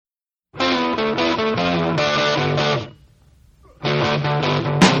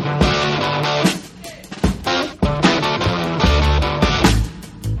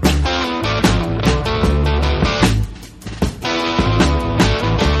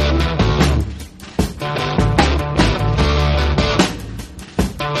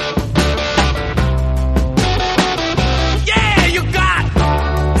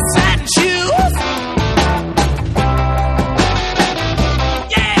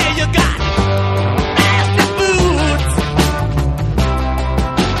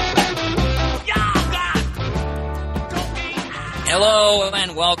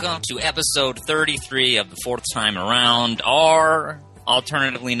welcome to episode 33 of the fourth time around, or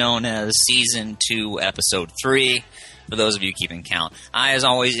alternatively known as season 2, episode 3, for those of you keeping count. I, as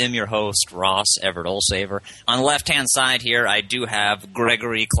always, am your host, Ross Everett Olsaver. On the left-hand side here, I do have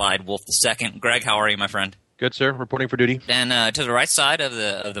Gregory Clyde Wolf II. Greg, how are you, my friend? Good, sir. Reporting for duty. And to the right side of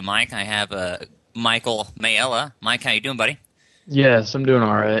the mic, I have Michael Mayella. Mike, how you doing, buddy? Yes, I'm doing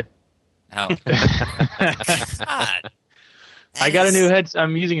all right. Oh. God. I got a new headset.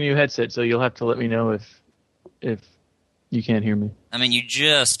 I'm using a new headset, so you'll have to let me know if you can't hear me. I mean, you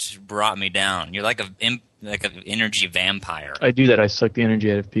just brought me down. You're like an energy vampire. I do that. I suck the energy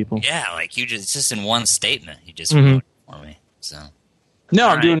out of people. Yeah, like it's just in one statement. You just ruined it for me. So. No,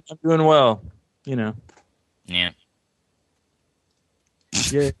 All I'm doing well. You know. Yeah.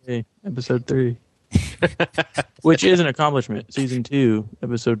 Yay! Episode 3, which is an accomplishment. Season 2,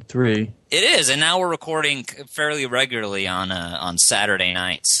 episode 3. It is, and now we're recording fairly regularly on Saturday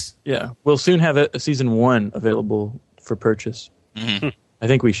nights. Yeah, we'll soon have a season 1 available for purchase. Mm-hmm. I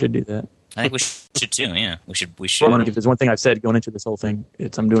think we should do that. I think we should too. Yeah, we should. Well, if there's one thing I've said going into this whole thing,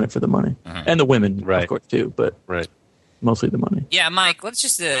 it's I'm doing it for the money and the women, of course, too. But mostly the money. Yeah, Mike. Let's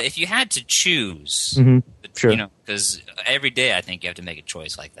just if you had to choose, sure. You know, because every day I think you have to make a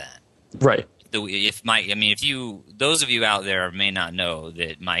choice like that. Right. Those of you out there may not know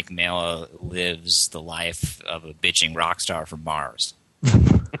that Mike Mela lives the life of a bitching rock star from Mars.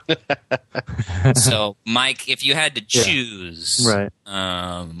 So, Mike, if you had to choose,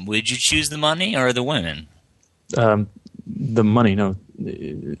 would you choose the money or the women? The money, no.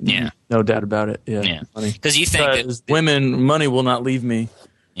 Yeah, no doubt about it. Yeah, because you think that women, money will not leave me.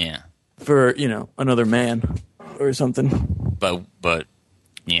 Yeah, for another man or something. But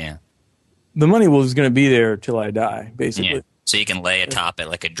yeah. The money was going to be there till I die, basically. Yeah. So you can lay atop it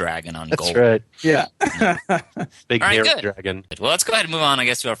like a dragon on gold. That's right. Yeah. Big hairy dragon. Well, let's go ahead and move on, I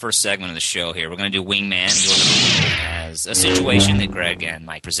guess, to our first segment of the show here. We're going to do Wingman as a situation that Greg and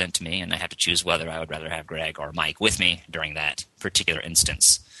Mike present to me, and I have to choose whether I would rather have Greg or Mike with me during that particular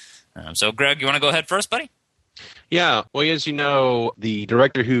instance. So, Greg, you want to go ahead first, buddy? Yeah. Well, as you know, the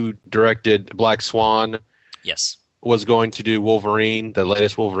director who directed Black Swan was going to do Wolverine, the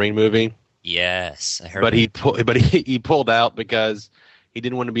latest Wolverine movie. Yes, I heard. But he pulled out because he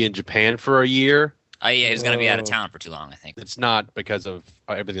didn't want to be in Japan for a year. Oh yeah, he's going to be out of town for too long, I think. It's not because of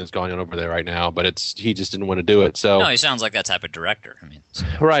everything that's going on over there right now, but he just didn't want to do it. So no, he sounds like that type of director. I mean,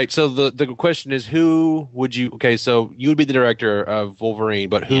 right. So the question is, who would you? Okay, so you would be the director of Wolverine,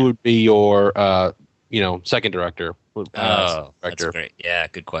 but who would be your second director? That's great. Yeah,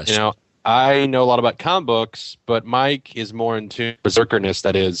 good question. I know a lot about comic books, but Mike is more into berserkerness.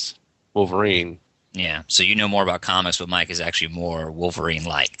 That is Wolverine. Yeah, so you know more about comics, but Mike is actually more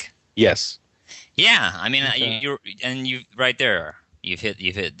Wolverine-like. Yes. Yeah, I mean, you right there. You've hit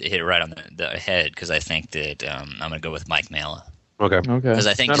it right on the head because I think that I'm going to go with Mike Mela. Okay. Because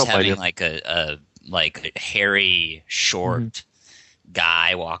I think just having like a hairy, short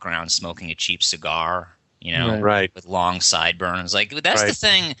guy walk around smoking a cheap cigar, with long sideburns, like that's the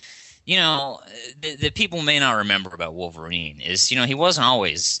thing. That people may not remember about Wolverine is, he wasn't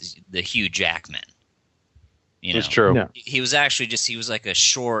always the Hugh Jackman. It's true. No. He was actually he was like a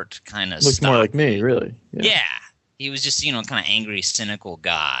short kind of looks more like me, really. Yeah. He was just, kind of angry, cynical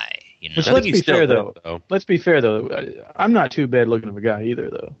guy. Which, let's be fair, though. I'm not too bad looking of a guy either,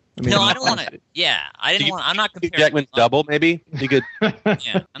 though. I mean, no, I don't want to. Yeah, I'm not comparing. Hugh Jackman's double, maybe. He could.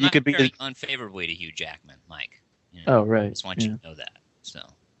 Yeah, I'm not comparing unfavorably to Hugh Jackman, Mike. Oh, right. I just want you to know that. So.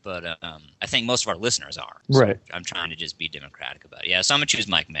 But I think most of our listeners are. So right. I'm trying to just be democratic about it. Yeah, so I'm going to choose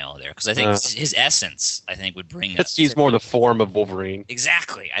Mike Mela there because I think his essence, would bring us. He's more the form of Wolverine.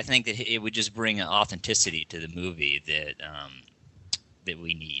 Exactly. I think that it would just bring an authenticity to the movie that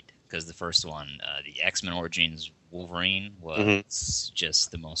we need. Because the first one, the X-Men Origins Wolverine, was just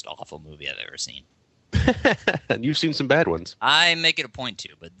the most awful movie I've ever seen. And you've seen some bad ones. I make it a point to,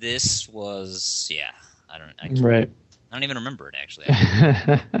 but this was, I don't even remember it, actually.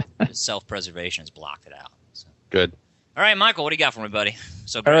 Self-preservation has blocked it out. So. Good. All right, Michael, what do you got for me, buddy?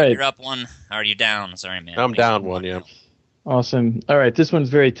 So, Greg, you're up one. Are you down? Sorry, man. I'm down one, yeah. Awesome. All right, this one's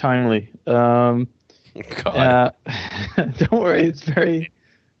very timely. God. Don't worry, it's very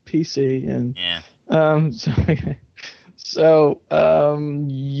PC. And So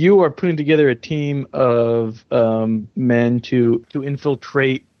you are putting together a team of men to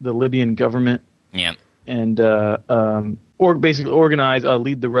infiltrate the Libyan government. Yeah. And basically organize,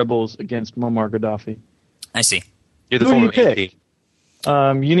 lead the rebels against Muammar Gaddafi. I see. You're the former pick?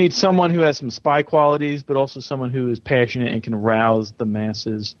 You need someone who has some spy qualities, but also someone who is passionate and can rouse the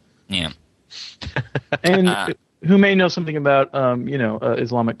masses. Yeah. And who may know something about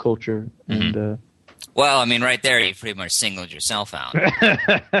Islamic culture and. Well, I mean, right there, you pretty much singled yourself out.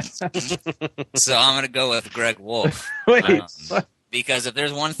 So I'm going to go with Greg Wolf. Wait, because if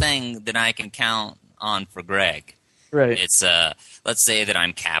there's one thing that I can count on for Greg, right? It's let's say that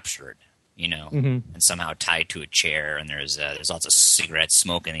I'm captured, and somehow tied to a chair, and there's lots of cigarette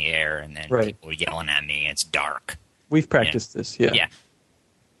smoke in the air, and then people are yelling at me, and it's dark. We've practiced this, yeah. Yeah.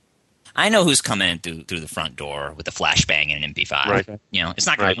 I know who's coming in through the front door with a flashbang and an MP5. Right. It's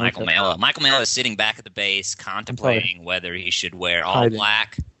not going to be Michael Mela. Michael Mela is sitting back at the base contemplating whether he should wear all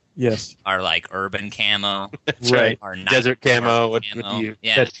black. Yes. Or like urban camo. Right. Or desert camo.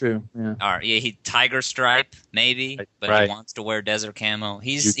 Yeah. That's true. Yeah. Or he tiger stripe maybe, but he wants to wear desert camo.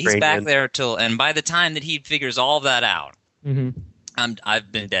 He's back there and by the time that he figures all that out, I've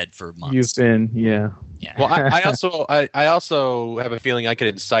been dead for months. You've been, yeah. Well, I also have a feeling I could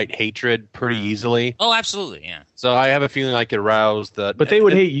incite hatred pretty easily. Oh, absolutely, yeah. So I have a feeling I could arouse the. But they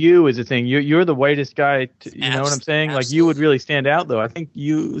would hate you is the thing. You're the whitest guy. You know what I'm saying? Absolutely. Like you would really stand out, though. I think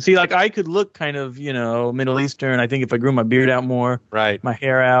you see, like I could look kind of, Middle Eastern. I think if I grew my beard out more, my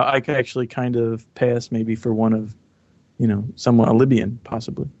hair out, I could actually kind of pass maybe for one of, someone a Libyan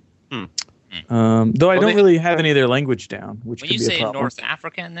possibly. Though I don't really have any of their language down, which when could you be a say problem. North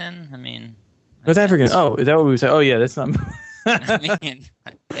African, then I mean. North African. Oh, is that what we would say? Oh, yeah, that's not. I mean,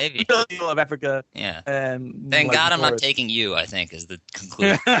 maybe. Of Africa. Yeah. And thank God I'm not taking you, I think, is the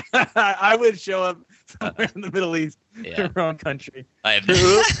conclusion. I would show up somewhere in the Middle East, your own country. I have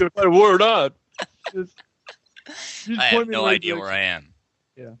a word on. I have no idea where I am.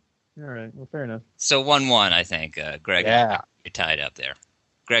 Yeah. All right. Well, fair enough. So 1-1, I think, Greg. Yeah. You're tied up there.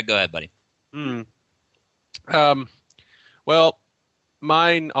 Greg, go ahead, buddy. Well,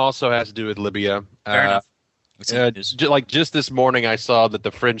 mine also has to do with Libya. Fair enough. Just this morning, I saw that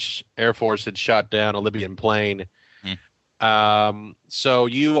the French Air Force had shot down a Libyan plane. So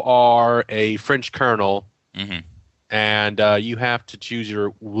you are a French colonel, and you have to choose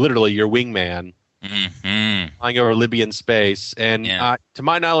your wingman flying over Libyan space. And to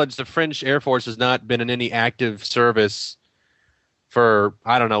my knowledge, the French Air Force has not been in any active service for,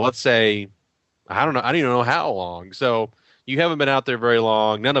 I don't know, let's say, I don't even know how long. So you haven't been out there very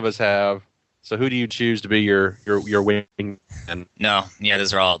long. None of us have. So who do you choose to be your wingman? No, yeah,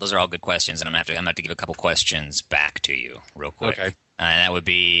 those are all good questions, and I'm gonna have to give a couple questions back to you real quick. Okay. And that would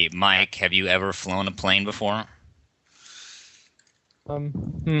be, Mike, have you ever flown a plane before?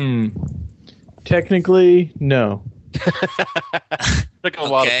 Technically, no. Took a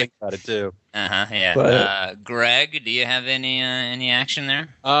while to think about it too. Yeah. But, Greg, do you have any action there?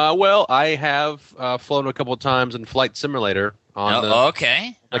 Well, I have flown a couple of times in Flight Simulator on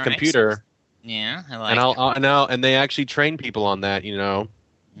the computer. Right. Yeah, I like it. And they actually train people on that,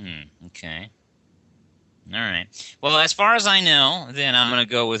 Okay. All right. Well, as far as I know, then I'm going to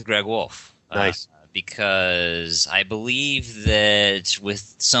go with Greg Wolf. Nice. Because I believe that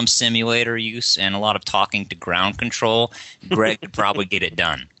with some simulator use and a lot of talking to ground control, Greg could probably get it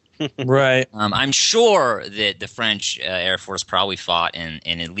done. Right. I'm sure that the French Air Force probably fought in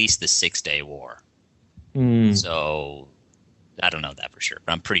at least the 6-Day War. So I don't know that for sure,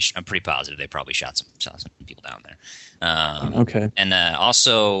 but I'm pretty positive they probably shot some people down there. Okay. And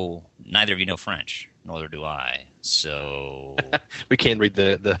also, neither of you know French, nor do I. So we can't read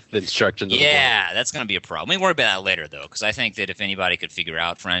the instructions. Yeah, that's going to be a problem. We can worry about that later, though, because I think that if anybody could figure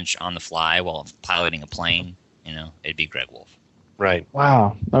out French on the fly while piloting a plane, it'd be Greg Wolf. Right.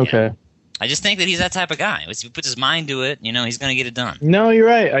 Wow. Okay. Yeah. I just think that he's that type of guy. If he puts his mind to it, he's going to get it done. No, you're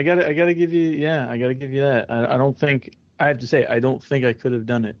right. I gotta give you. Yeah, I gotta give you that. I don't think. I have to say, I don't think I could have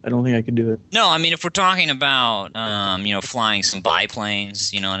done it. I don't think I could do it. No, I mean, if we're talking about, flying some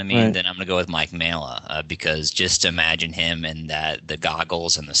biplanes, you know what I mean, then I'm going to go with Mike Mela, because just imagine him in the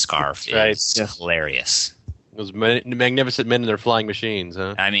goggles and the scarf is hilarious. Those magnificent men in their flying machines,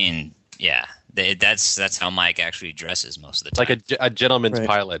 huh? I mean, yeah, that's how Mike actually dresses most of the time. Like a gentleman's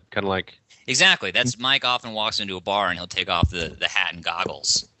pilot, kind of like. Exactly. That's Mike often walks into a bar and he'll take off the hat and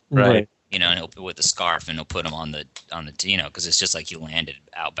goggles. Right. And he'll put with the scarf, and he'll put him on the because it's just like he landed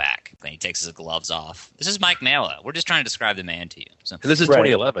out back. And he takes his gloves off. This is Mike Mela. We're just trying to describe the man to you. So and this is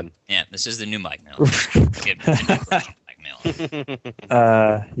 2011. Yeah, this is the new Mike Mela. Mike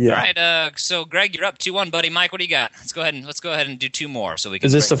Mela. Yeah. All right. So Greg, you're up 2-1, buddy. Mike, what do you got? Let's go ahead and do 2 more so we can.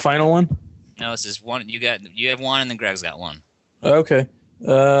 Is this the final one? No, this is one. You have one, and then Greg's got one. Okay.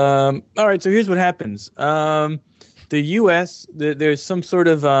 All right. So here's what happens. The U.S., there's some sort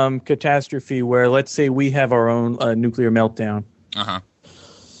of catastrophe where, let's say, we have our own nuclear meltdown.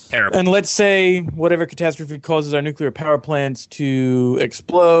 Terrible. And let's say whatever catastrophe causes our nuclear power plants to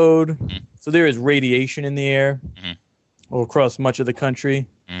explode, So there is radiation in the air across much of the country.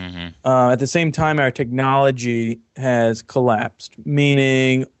 At the same time, our technology has collapsed,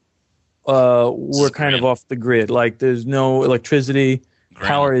 meaning we're kind of off the grid. Like there's no electricity.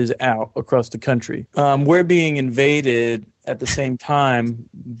 Power is out across the country. We're being invaded at the same time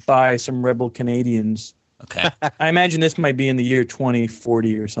by some rebel Canadians. Okay. I imagine this might be in the year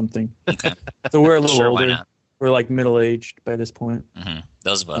 2040 or something. Okay. So we're a little older. Why not? We're like middle-aged by this point.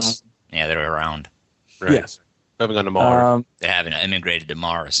 Those of us. That are around. Right. Yes. Moving on to Mars. They haven't immigrated to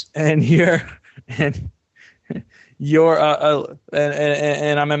Mars. And and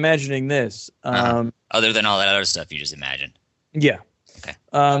I'm imagining this. Other than all that other stuff you just imagined. Yeah. Okay.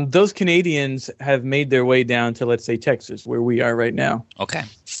 Those Canadians have made their way down to, let's say, Texas, where we are right now. Okay.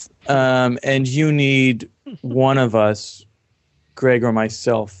 And you need one of us, Greg or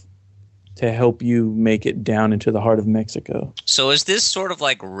myself, to help you make it down into the heart of Mexico. So is this sort of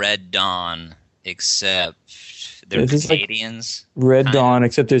like Red Dawn, except they're Canadians? Like Red Dawn,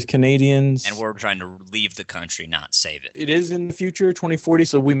 except there's Canadians. And we're trying to leave the country, not save it. It is in the future, 2040,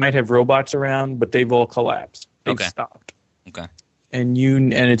 so we might have robots around, but they've all collapsed. They've stopped. Okay. And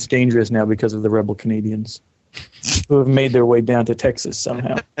it's dangerous now because of the rebel Canadians who have made their way down to Texas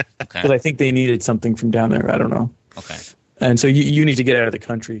somehow. Because I think they needed something from down there. I don't know. Okay. And so you need to get out of the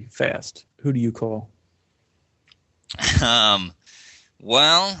country fast. Who do you call?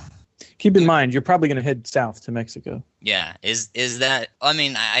 Well, keep in mind you're probably going to head south to Mexico. Yeah. Is that? I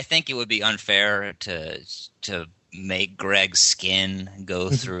mean, I think it would be unfair to make Greg's skin go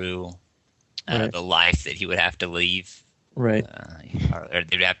through the life that he would have to leave. Right. Or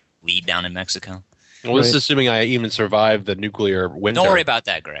they'd have to lead down in Mexico. Well, this is assuming I even survive the nuclear winter. Don't worry about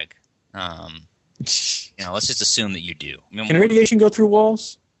that, Greg. Let's just assume that you do. I mean, can radiation go through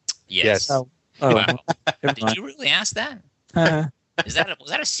walls? Yes. Oh. Wow. Did you really ask that? Was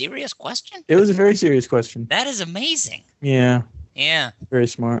that a serious question? It was a very serious question. That is amazing. Yeah. Yeah. Very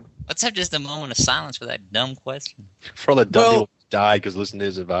smart. Let's have just a moment of silence for that dumb question. For all the dumb people who died because listening to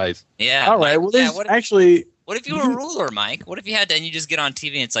his advice. Yeah. All right. Well, actually... What if you were a ruler, Mike? What if you had to, and you just get on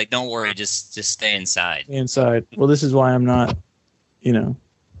TV and it's like, don't worry, just stay inside. Stay inside. Well, this is why I'm not, Yeah.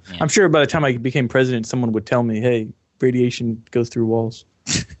 I'm sure by the time I became president, someone would tell me, hey, radiation goes through walls.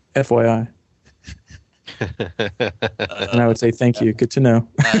 FYI. And I would say, thank you. Good to know.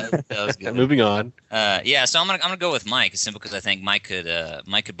 That was good. Moving on. So I'm gonna go with Mike, simply because I think Mike's the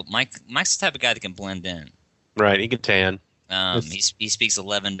type of guy that can blend in. Right, he can tan. He speaks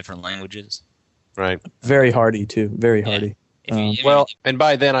 11 different languages. Right. Very hardy, too. Very hardy. And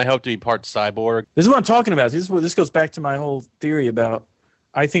by then I hope to be part cyborg. This is what I'm talking about. This goes back to my whole theory about,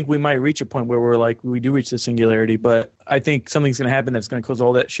 I think we might reach a point where we're like, we do reach the singularity, but I think something's going to happen that's going to cause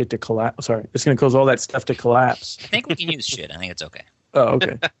all that shit to collapse. Sorry. It's going to cause all that stuff to collapse. I think we can use shit. I think it's okay. Oh,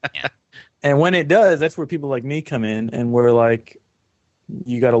 okay. Yeah. And when it does, that's where people like me come in, and we're like,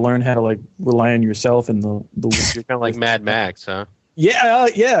 you got to learn how to like rely on yourself and the You're kind of like Mad Max, huh?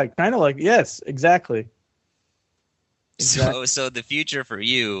 Yeah, kind of like, yes, exactly. So the future for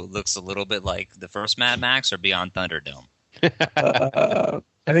you looks a little bit like the first Mad Max or Beyond Thunderdome? I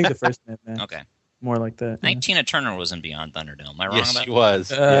think the first Mad Max. Okay. More like that. I think Tina Turner was in Beyond Thunderdome. Am I wrong about that? Yes, she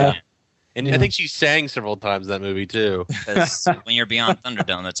was. Yeah. And I think she sang several times in that movie, too. Because when you're Beyond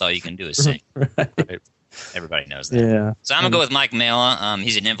Thunderdome, that's all you can do is sing. Right. Everybody knows that. Yeah. So I'm going to go with Mike Mela.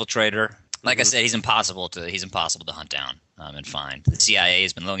 He's an infiltrator. Like I said, he's impossible to hunt down and find. The CIA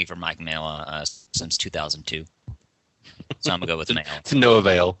has been looking for Mike Mela since 2002. So I'm going to go with Mela. To no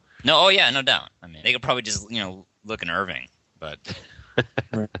avail. No, no doubt. I mean, they could probably just, look in Irving, but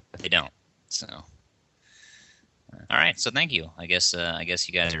they don't. So, all right. So thank you. I guess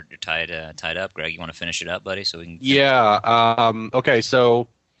you guys are tied up. Greg, you want to finish it up, buddy? So we can. Yeah. Okay. So,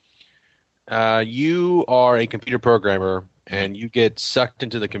 you are a computer programmer, and you get sucked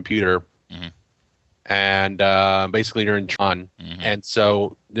into the computer, and basically you're in Tron, and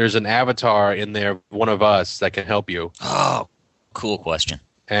so there's an avatar in there, one of us, that can help you. Oh, cool question.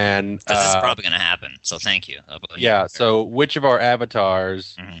 And this is probably going to happen, so thank you. Yeah, so which of our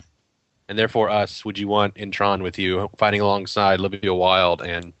avatars, and therefore us, would you want in Tron with you, fighting alongside Olivia Wilde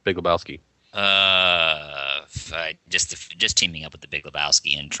and Big Lebowski? Just teaming up with the Big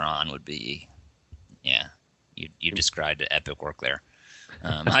Lebowski in Tron would be, you described epic work there.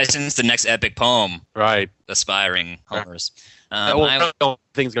 I sense the next epic poem, right? Aspiring Homers. I don't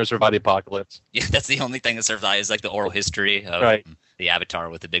think it's going to survive the apocalypse. Yeah, that's the only thing that survives, like the oral history of the Avatar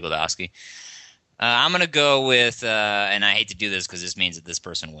with the Big Lebowski. I'm going to go with, and I hate to do this because this means that this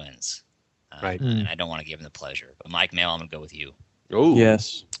person wins. Right. And I don't want to give him the pleasure. But Mike Mail, I'm going to go with you. Oh.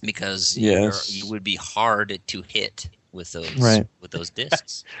 Yes. Because you would be hard to hit with those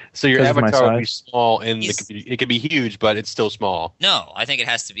discs. So your avatar would be small, and it could be huge, but it's still small. No, I think it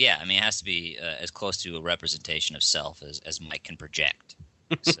has to be. Yeah, I mean, it has to be as close to a representation of self as Mike can project.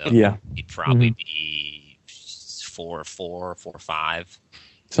 So he'd probably be 4'4", 4'5",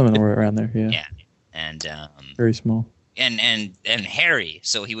 something around there. Yeah. Yeah, and very small. And hairy,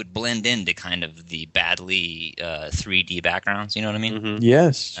 so he would blend into kind of the badly 3D backgrounds. You know what I mean?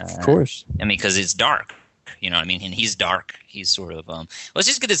 Yes, of course. I mean, because it's dark. You know what I mean? And he's dark. He's sort of let's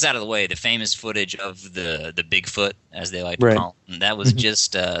just get this out of the way. The famous footage of the Bigfoot, as they like to call him, that was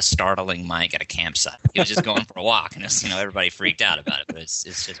just startling Mike at a campsite. He was just going for a walk, and everybody freaked out about it. But it's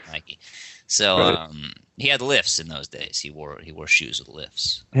just Mikey. So he had lifts in those days. He wore shoes with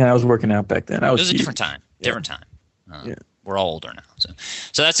lifts. Yeah, I was working out back then. It was a different time. Different time. We're all older now.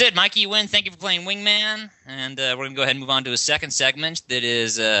 So that's it. Mikey, you win. Thank you for playing Wingman. And we're going to go ahead and move on to a second segment that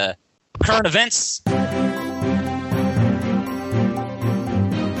is current events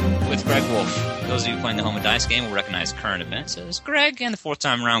with Greg Wolf. Those of you playing the Home and Dice game will recognize current events as Greg and the fourth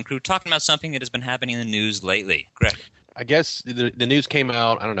time around crew talking about something that has been happening in the news lately. Greg. I guess the news came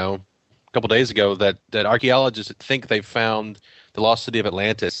out, I don't know, a couple days ago that archaeologists think they found the lost city of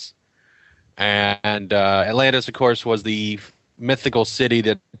Atlantis. And Atlantis, of course, was the mythical city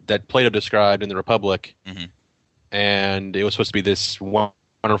that Plato described in the Republic. And it was supposed to be this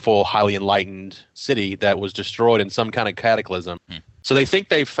wonderful, highly enlightened city that was destroyed in some kind of cataclysm. So they think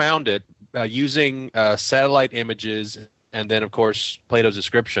they found it using satellite images and then, of course, Plato's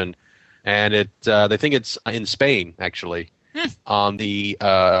description. And they think it's in Spain, actually, on the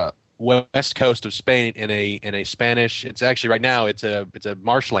west coast of Spain in a Spanish. It's actually right now it's a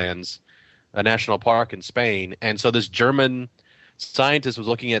marshlands. A national park in Spain. And so this German scientist was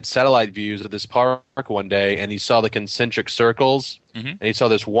looking at satellite views of this park one day, and he saw the concentric circles, and he saw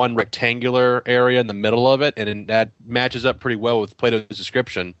this one rectangular area in the middle of it, and that matches up pretty well with Plato's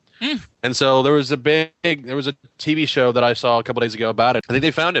description. And so there was a TV show that I saw a couple days ago about it. I think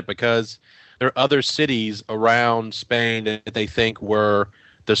they found it because there are other cities around Spain that they think were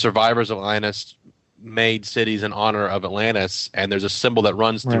the survivors of Atlantis made cities in honor of Atlantis, and there's a symbol that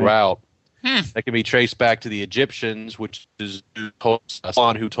runs throughout. That can be traced back to the Egyptians, which is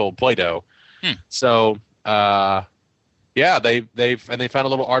someone who told Plato. So, they found a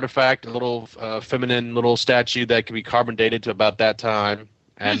little artifact, a little feminine little statue that can be carbon dated to about that time,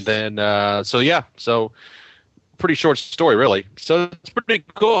 and then so pretty short story, really. So it's pretty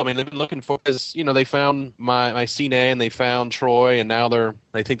cool. I mean, they've been looking for this. They found Mycenae and they found Troy, and now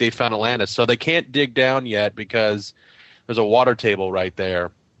they think they found Atlantis. So they can't dig down yet because there's a water table right there.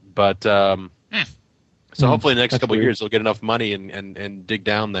 But so hopefully in the next couple of years they'll get enough money and dig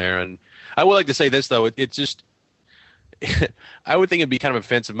down there. And I would like to say this, though. It's just I would think it'd be kind of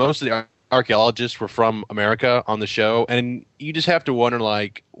offensive. Most of the archaeologists were from America on the show, and you just have to wonder,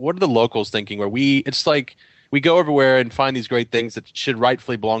 like, what are the locals thinking? It's like we go everywhere and find these great things that should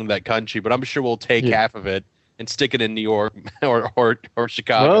rightfully belong to that country, but I'm sure we'll take half of it and stick it in New York or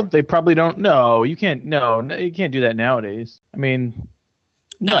Chicago. Well, they probably don't. No, you can't. No, you can't do that nowadays. I mean.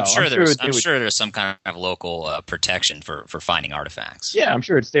 No, I'm sure there's some kind of local protection for finding artifacts. Yeah, I'm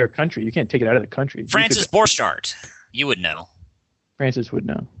sure it's their country. You can't take it out of the country. Francis Borchardt, you would know. Francis would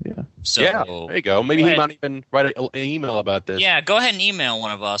know, yeah. So, yeah, there you go. Maybe he might even write an email about this. Yeah, go ahead and email one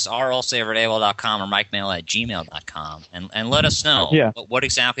of us, rlsaver@AOL.com or mikemail@gmail.com, and let us know what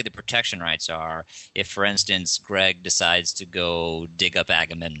exactly the protection rights are if, for instance, Greg decides to go dig up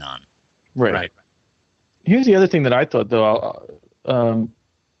Agamemnon. Right. Here's the other thing that I thought, though.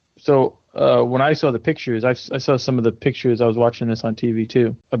 So when I saw the pictures, I saw some of the pictures. I was watching this on TV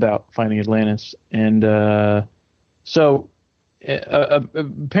too about finding Atlantis, and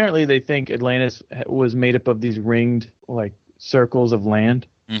apparently they think Atlantis was made up of these ringed like circles of land.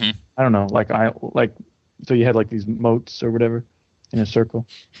 I don't know, so you had like these moats or whatever in a circle.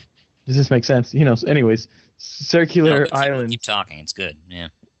 Does this make sense? Anyways, circular islands. Keep talking. It's good. Yeah.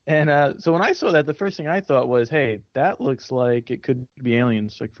 And so when I saw that, the first thing I thought was, "Hey, that looks like it could be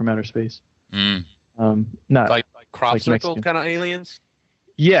aliens, like from outer space." Not like crop circle kind of aliens.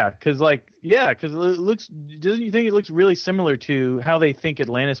 Yeah, because it looks. Doesn't you think it looks really similar to how they think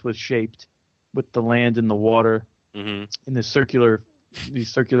Atlantis was shaped, with the land and the water in these circular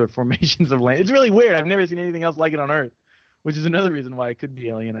formations of land? It's really weird. I've never seen anything else like it on Earth, which is another reason why it could be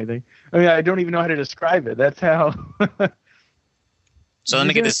alien. I think. I mean, I don't even know how to describe it. That's how. So let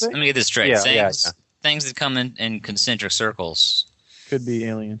me get this straight. Things that come in concentric circles could be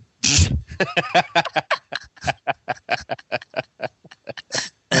alien.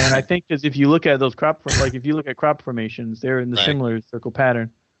 And I think because if you look at those crop formations, they're in the similar circle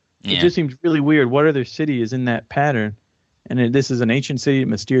pattern. It just seems really weird. What other city is in that pattern? And this is an ancient city that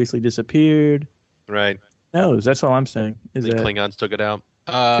mysteriously disappeared. Right. No, that's all I'm saying. Is the that Klingons took it out.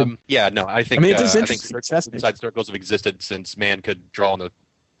 Yeah, no, I think. It's I interesting. think inside circles have existed since man could draw on the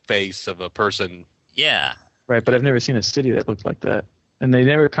face of a person. Yeah. Right, but I've never seen a city that looked like that. And they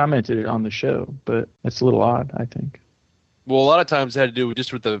never commented it on the show, but that's a little odd, I think. Well, a lot of times it had to do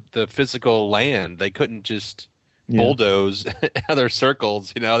just with the physical land. They couldn't just bulldoze other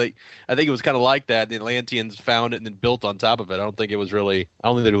circles. I think it was kind of like that. The Atlanteans found it and then built on top of it. I don't think they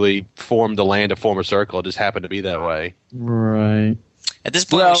really formed the land to form a circle. It just happened to be that way. Right. At this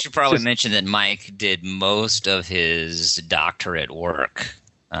point, we should probably mention that Mike did most of his doctorate work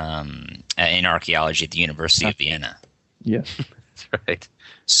in archaeology at the University of Vienna. Yes. That's right.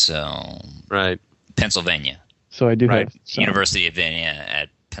 So, right. Pennsylvania. So I do have University of Vienna at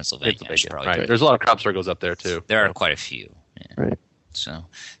Pennsylvania. Right. There's a lot of crop circles up there, too. There are quite a few. Yeah. Right. So,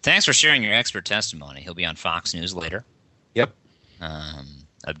 thanks for sharing your expert testimony. He'll be on Fox News later. Yep.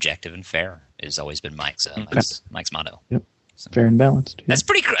 Objective and fair has always been Mike's motto. Yep. So, fair and balanced. Yeah. That's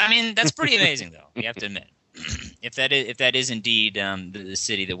pretty. That's pretty amazing, though. You have to admit, if that is indeed the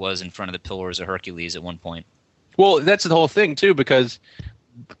city that was in front of the Pillars of Hercules at one point. Well, that's the whole thing too, because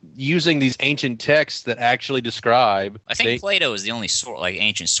using these ancient texts that actually describe. I think Plato is the only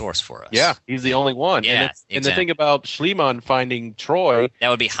ancient source for us. Yeah, he's the only one. Yeah, and the thing about Schliemann finding Troy, that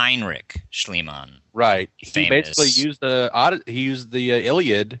would be Heinrich Schliemann. Right. Famous. He basically used the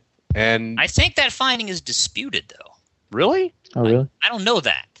Iliad, and I think that finding is disputed, though. Really? Oh, really? I don't know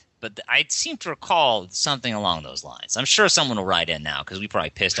that, but I seem to recall something along those lines. I'm sure someone will write in now because we probably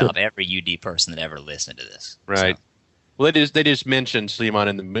pissed off every UD person that ever listened to this. Right. So. Well, they just mentioned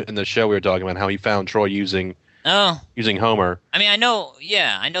Schliemann in the show we were talking about how he found Troy using Homer. I mean, I know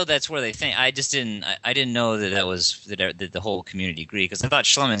that's where they think. I just didn't. I didn't know that was that the whole community agreed because I thought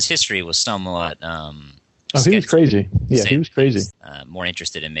Schliemann's history was somewhat. He was crazy. Yeah, he was crazy. More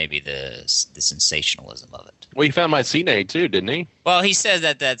interested in maybe the sensationalism of it. Well, he found Mycenae too, didn't he? Well, he says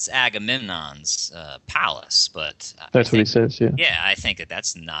that's Agamemnon's palace, but that's what he says. Yeah. Yeah, I think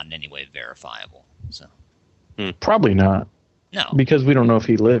that's not in any way verifiable. So. Probably not. No. Because we don't know if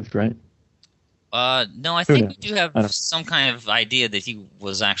he lived, right? No, I think we do have some kind of idea that he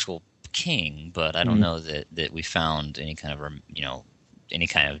was actual king, but I don't know that we found any kind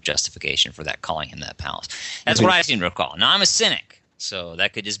of justification for that, calling him that palace. That's what I seem to recall. Now, I'm a cynic, so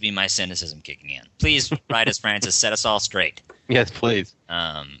that could just be my cynicism kicking in. Please write us, Francis. Set us all straight. Yes, please.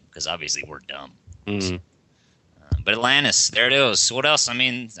 Because obviously we're dumb. Mm-hmm. But Atlantis, there it is. What else? I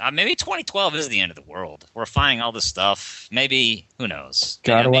mean, maybe 2012 is the end of the world. We're finding all this stuff. Maybe, who knows?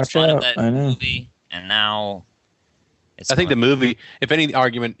 Gotta watch out. That movie, and now I think the movie, if any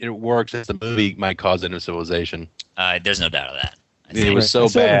argument it works, the movie might cause end of civilization. There's no doubt of that. It was so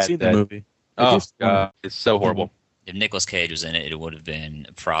bad. I haven't seen the movie. Oh, God, it's so horrible. If Nicolas Cage was in it, it would have been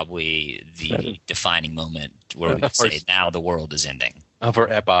probably the defining moment where we could say, now the world is ending. For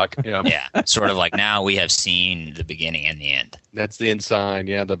epoch, yeah. Yeah, sort of like now we have seen the beginning and the end. That's the end sign,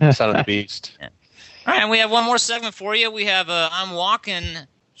 yeah, the sign of the beast. Yeah. All right, and we have one more segment for you. We have I'm Walkin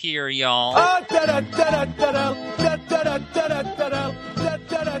Here, y'all.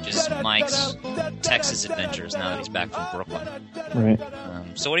 Just Mike's Texas adventures now that he's back from Brooklyn. Right.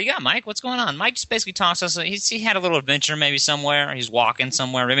 So what do you got, Mike? What's going on? Mike just basically talks to us. He had a little adventure maybe somewhere. He's walking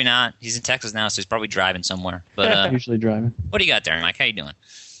somewhere. Maybe not. He's in Texas now, so he's probably driving somewhere. But usually driving. What do you got there, Mike? How you doing?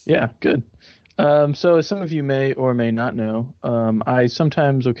 Yeah, good. So as some of you may or may not know, I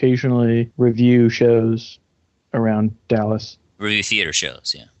sometimes occasionally review shows around Dallas. Review theater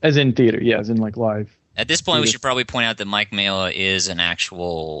shows, yeah. As in theater, yeah, as in like live. At this point, we should probably point out that Mike Mela is an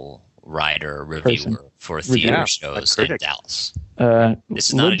actual writer, reviewer for theater shows in Dallas. This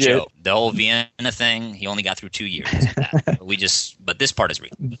is not a joke. The whole Vienna thing, he only got through 2 years of that. But this part is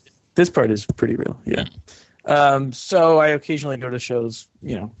real. This part is pretty real, yeah. So I occasionally go to shows,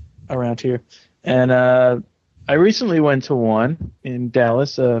 around here. And I recently went to one in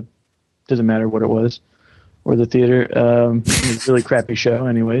Dallas. Doesn't matter what it was, or the theater. It was a really crappy show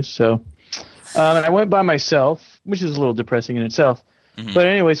anyways. So, and I went by myself, which is a little depressing in itself. Mm-hmm. But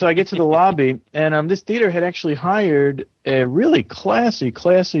anyway, so I get to the lobby, and this theater had actually hired a really classy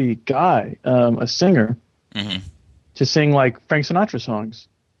guy, a singer, to sing like Frank Sinatra songs.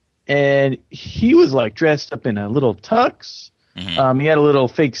 And he was like dressed up in a little tux. Mm-hmm. He had a little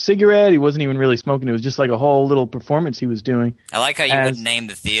fake cigarette. He wasn't even really smoking. It was just like a whole little performance he was doing. I like how you wouldn't name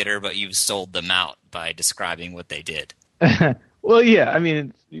the theater, but you've sold them out by describing what they did. Well, yeah. I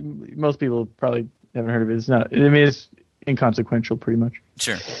mean, most people probably haven't heard of it. It's not. I mean, it's inconsequential, pretty much.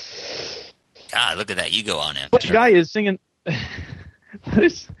 Sure. God, look at that ego on him. But the guy is singing.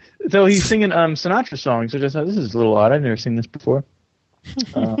 So he's singing Sinatra songs. So just thought, this is a little odd. I've never seen this before.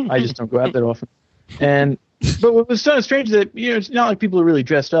 I just don't go out that often. But what was so strange that it's not like people are really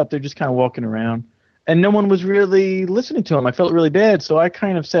dressed up. They're just kind of walking around, and no one was really listening to him. I felt really bad, so I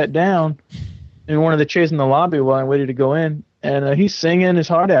kind of sat down in one of the chairs in the lobby while I waited to go in. And he's singing his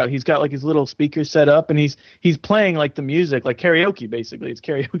heart out. He's got like his little speakers set up, and he's playing like the music, like karaoke. Basically, it's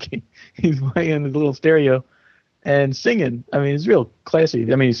karaoke. He's playing his little stereo and singing. I mean, it's real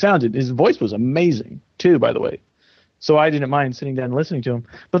classy. I mean, his voice was amazing too, by the way. So I didn't mind sitting down and listening to him.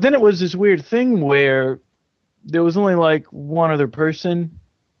 But then it was this weird thing where there was only like one other person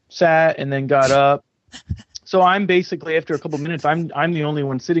sat and then got up. So I'm basically, after a couple of minutes, I'm the only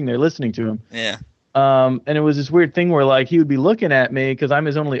one sitting there listening to him. Yeah. And it was this weird thing where like he would be looking at me because I'm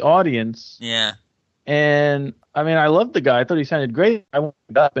his only audience. Yeah. And I mean, I loved the guy. I thought he sounded great. I wanted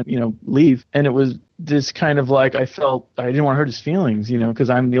to up and leave. And it was this kind of like I felt I didn't want to hurt his feelings, because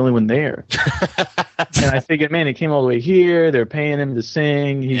I'm the only one there. And I figured, man, he came all the way here. They're paying him to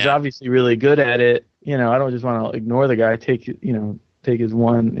sing. He's obviously really good at it. I don't just want to ignore the guy. Take his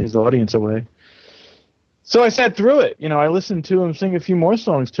audience away. So I sat through it. I listened to him sing a few more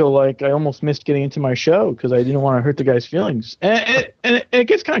songs till like I almost missed getting into my show because I didn't want to hurt the guy's feelings. And it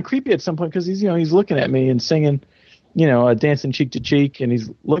gets kind of creepy at some point because he's looking at me and singing, dancing cheek to cheek, and he's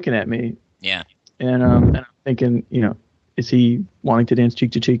looking at me. Yeah. And I'm thinking, is he wanting to dance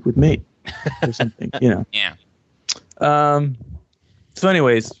cheek to cheek with me or something? Yeah. So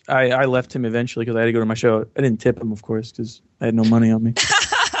anyways, I left him eventually because I had to go to my show. I didn't tip him, of course, because I had no money on me.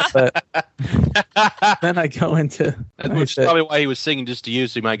 But then I go into... Which is probably why he was singing just to you,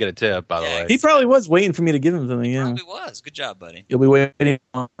 so he might get a tip, by the way. He probably was waiting for me to give him something, yeah. Probably was. Good job, buddy. You'll be waiting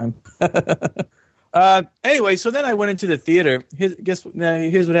a long time. Anyway, so then I went into the theater. Here's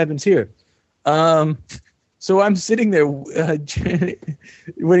what happens here. So I'm sitting there waiting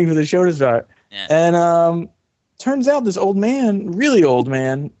for the show to start. Yeah. And turns out this old man, really old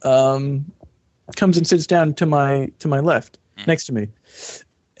man, comes and sits down to my left, next to me.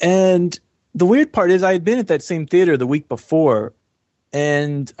 And the weird part is I had been at that same theater the week before,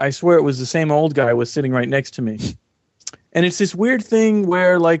 and I swear it was the same old guy was sitting right next to me. And it's this weird thing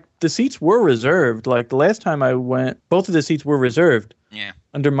where, like, the seats were reserved. Like, the last time I went, both of the seats were reserved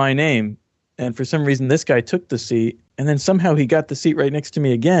under my name. And for some reason, this guy took the seat, and then somehow he got the seat right next to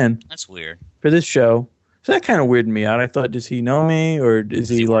me again. That's weird. For this show. So that kind of weirded me out. I thought, does he know me, or does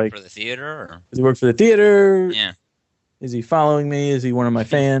he like... work for the theater? Or? Does he work for the theater? Yeah. Is he following me? Is he one of my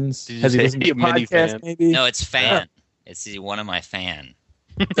fans? Has he listened to a podcast, maybe? No, it's fan. It's one of my fan.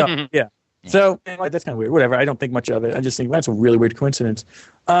 So, yeah. So that's kind of weird. Whatever. I don't think much of it. I just think that's a really weird coincidence.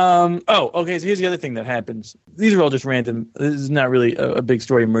 Okay. So here's the other thing that happens. These are all just random. This is not really a big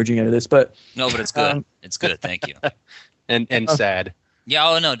story emerging out of this, but no, but it's good. It's good. Thank you. and sad. Yeah.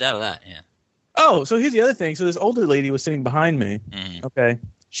 Oh no, doubt of that. Yeah. Oh, so here's the other thing. So this older lady was sitting behind me. Mm-hmm. Okay.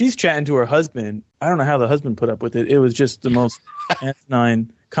 She's chatting to her husband. I don't know how the husband put up with it. It was just the most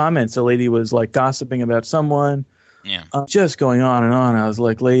asinine comments. The lady was like gossiping about someone. Yeah. Just going on and on. I was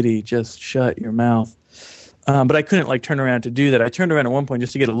like, lady, just shut your mouth. But I couldn't like turn around to do that. I turned around at one point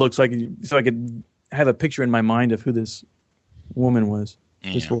just to get a look so I could have a picture in my mind of who this woman was.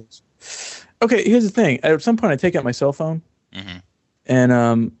 Yeah. This was. Okay, here's the thing. At some point I take out my cell phone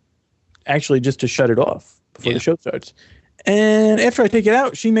and actually just to shut it off before the show starts. And after I take it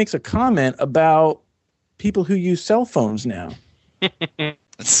out, she makes a comment about people who use cell phones now.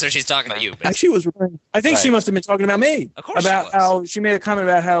 So she's talking about you. Basically. She was referring. I think she must have been talking about me. Of course, about how she made a comment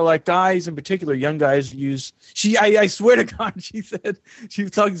about how like guys in particular, young guys use. I swear to God, she said she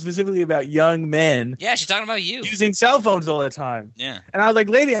was talking specifically about young men. Yeah, she's talking about you using cell phones all the time. Yeah, and I was like,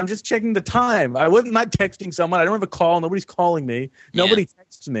 lady, I'm just checking the time. I wasn't not texting someone. I don't have a call. Nobody's calling me. Nobody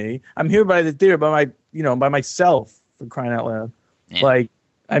texts me. I'm here by the theater by myself. For crying out loud. Yeah. Like,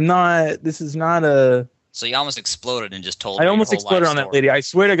 I'm not, this is not a... So you almost exploded and just told I almost exploded on that lady. I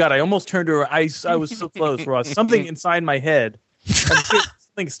swear to God, I almost turned to her. I was so close, Ross. Something inside my head,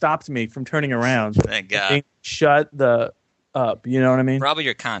 something stopped me from turning around. Thank God. Shut the up, you know what I mean? Probably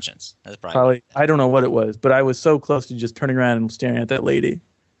your conscience. That's probably I don't know what it was, but I was so close to just turning around and staring at that lady.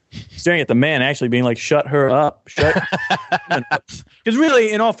 Staring at the man, actually being like, shut her up. Shut up. Because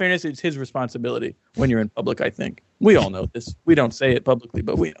really, in all fairness, it's his responsibility when you're in public, I think. We all know this. We don't say it publicly,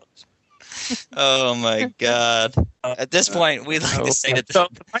 but we know this. Oh my God! At this point, we'd like to say that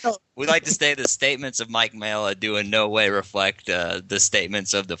the statements of Mike Mela do in no way reflect the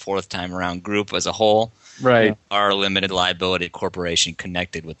statements of the Fourth Time Around group as a whole. Right. Our limited liability corporation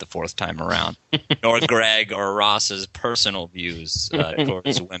connected with the Fourth Time Around, nor Greg or Ross's personal views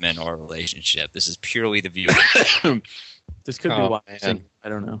towards women or relationship. This is purely the view. This could be why. I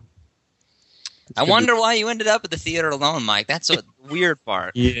don't know. I wonder why you ended up at the theater alone, Mike. That's a weird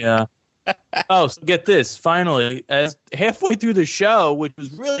part. Yeah. Oh, so get this. Finally, as halfway through the show, which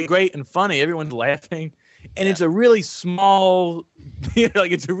was really great and funny, everyone's laughing, and it's a really small,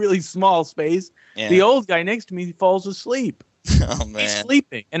 it's a really small space. Yeah. The old guy next to me falls asleep. Oh man, he's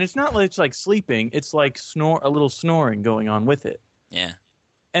sleeping, and it's not like it's like sleeping; it's like a little snoring going on with it. Yeah,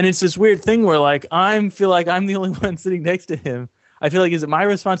 and it's this weird thing where like I feel like I'm the only one sitting next to him. I feel like is it my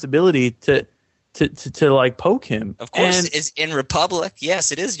responsibility to like poke him? Of course, it's in Republic.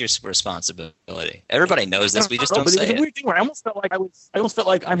 Yes, it is your responsibility. Everybody knows this. We just don't say it. It was a weird thing where I almost felt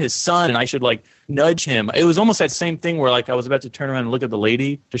like I'm his son and I should like nudge him. It was almost that same thing where like I was about to turn around and look at the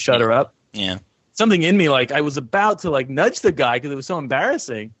lady to shut her up. Yeah. Something in me like I was about to like nudge the guy because it was so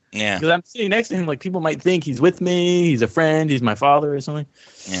embarrassing. Yeah. Because I'm sitting next to him, like people might think he's with me, he's a friend, he's my father or something.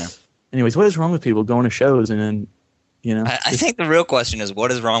 Yeah. Anyways, what is wrong with people going to shows and then, I think the real question is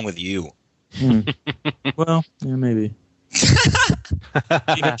what is wrong with you? Well, yeah, maybe. He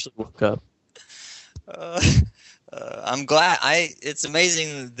eventually woke up. I'm glad. It's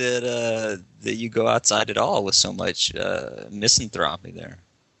amazing that you go outside at all with so much misanthropy there.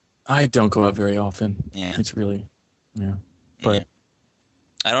 I don't go out very often. Yeah, it's really, but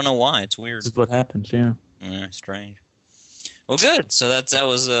I don't know why. It's weird. This is what happens. Yeah. Strange. Well, good. So that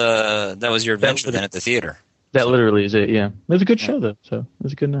was your adventure then at the theater. That literally is it. Yeah, it was a good show though. So it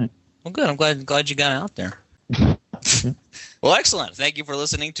was a good night. Well, good. I'm glad you got out there. Well, excellent. Thank you for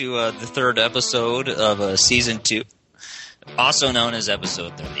listening to the third episode of Season 2, also known as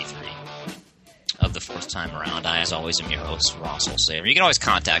Episode 33 of the fourth time around. I, as always, am your host, Ross Olsaver. You can always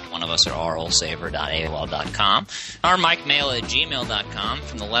contact one of us at rolsaver.aol.com or mikemela@gmail.com.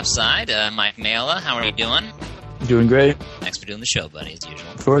 From the left side, Mike Mela, how are you doing? Doing great. Thanks for doing the show, buddy, as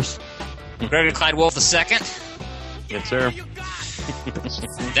usual. Of course. Gregory Clyde Wolf II. Yes, sir.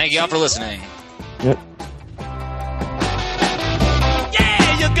 Thank you all for listening. Yep.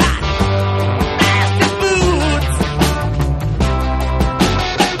 Yeah, you got nasty boots.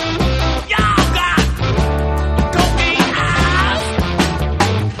 Y'all got cocaine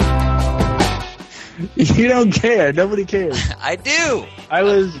eyes. You don't care. Nobody cares. I do.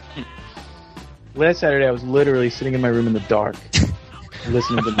 Last Saturday, I was literally sitting in my room in the dark,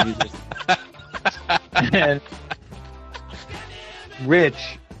 listening to music. And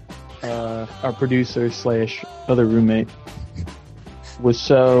Rich, our producer / other roommate,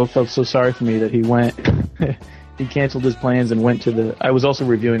 felt so sorry for me that he went. He canceled his plans and went to I was also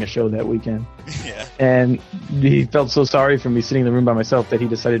reviewing a show that weekend. Yeah. And he felt so sorry for me sitting in the room by myself that he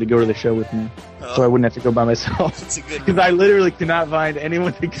decided to go to the show with me, so I wouldn't have to go by myself. That's a good. Because I literally could not find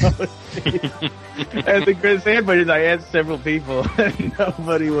anyone to go with me. And the sad part is I asked several people and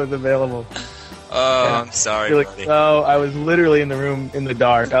nobody was available. Oh, yeah. I'm sorry, buddy. So I was literally in the room in the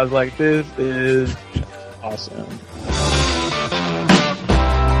dark. I was like, this is awesome.